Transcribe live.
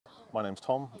My name's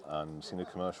Tom. I'm Senior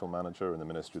Commercial Manager in the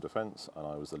Ministry of Defence, and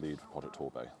I was the lead for Project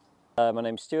Torbay. My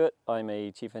name's Stuart. I'm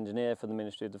a Chief Engineer for the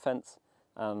Ministry of Defence,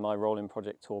 and my role in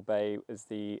Project Torbay is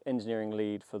the engineering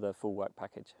lead for the full work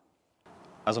package.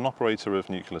 As an operator of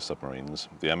nuclear submarines,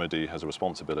 the MOD has a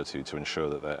responsibility to ensure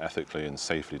that they're ethically and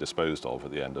safely disposed of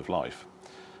at the end of life.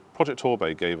 Project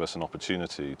Torbay gave us an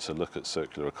opportunity to look at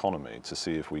circular economy to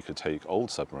see if we could take old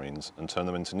submarines and turn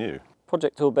them into new.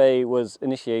 Project Torbay was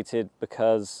initiated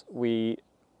because we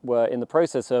were in the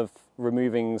process of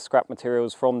removing scrap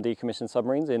materials from decommissioned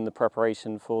submarines in the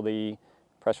preparation for the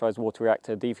pressurized water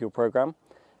reactor defuel program,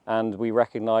 and we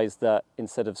recognised that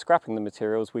instead of scrapping the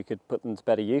materials we could put them to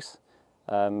better use.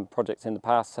 Projects in the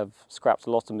past have scrapped a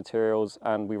lot of materials,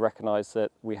 and we recognised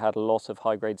that we had a lot of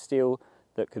high-grade steel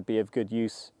that could be of good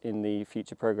use in the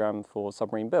future program for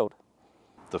submarine build.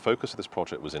 The focus of this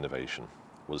project was innovation,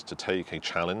 was to take a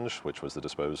challenge, which was the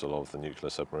disposal of the nuclear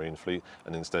submarine fleet,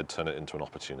 and instead turn it into an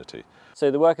opportunity.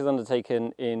 So the work is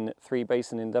undertaken in Three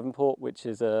Basin in Devonport, which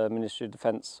is a Ministry of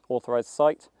Defence authorised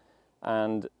site,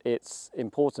 and it's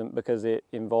important because it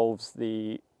involves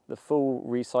the full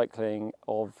recycling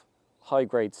of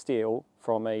high-grade steel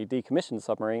from a decommissioned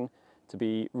submarine to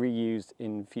be reused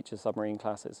in future submarine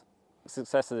classes. The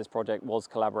success of this project was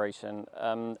collaboration.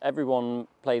 Everyone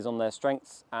plays on their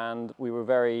strengths, and we were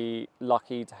very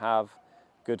lucky to have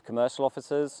good commercial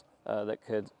officers that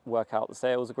could work out the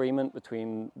sales agreement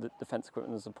between the Defence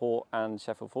Equipment and Support and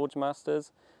Sheffield Forge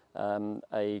Masters,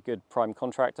 a good prime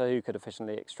contractor who could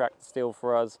efficiently extract the steel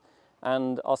for us,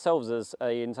 and ourselves as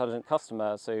an intelligent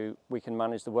customer, so we can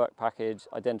manage the work package,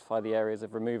 identify the areas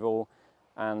of removal,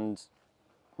 and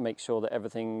make sure that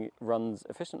everything runs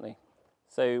efficiently.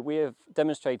 So we have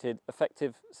demonstrated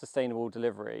effective, sustainable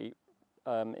delivery.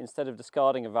 Instead of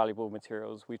discarding of valuable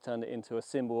materials, we've turned it into a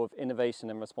symbol of innovation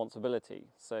and responsibility.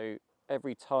 So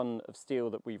every tonne of steel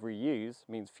that we've reused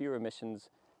means fewer emissions,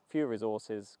 fewer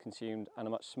resources consumed, and a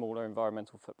much smaller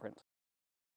environmental footprint.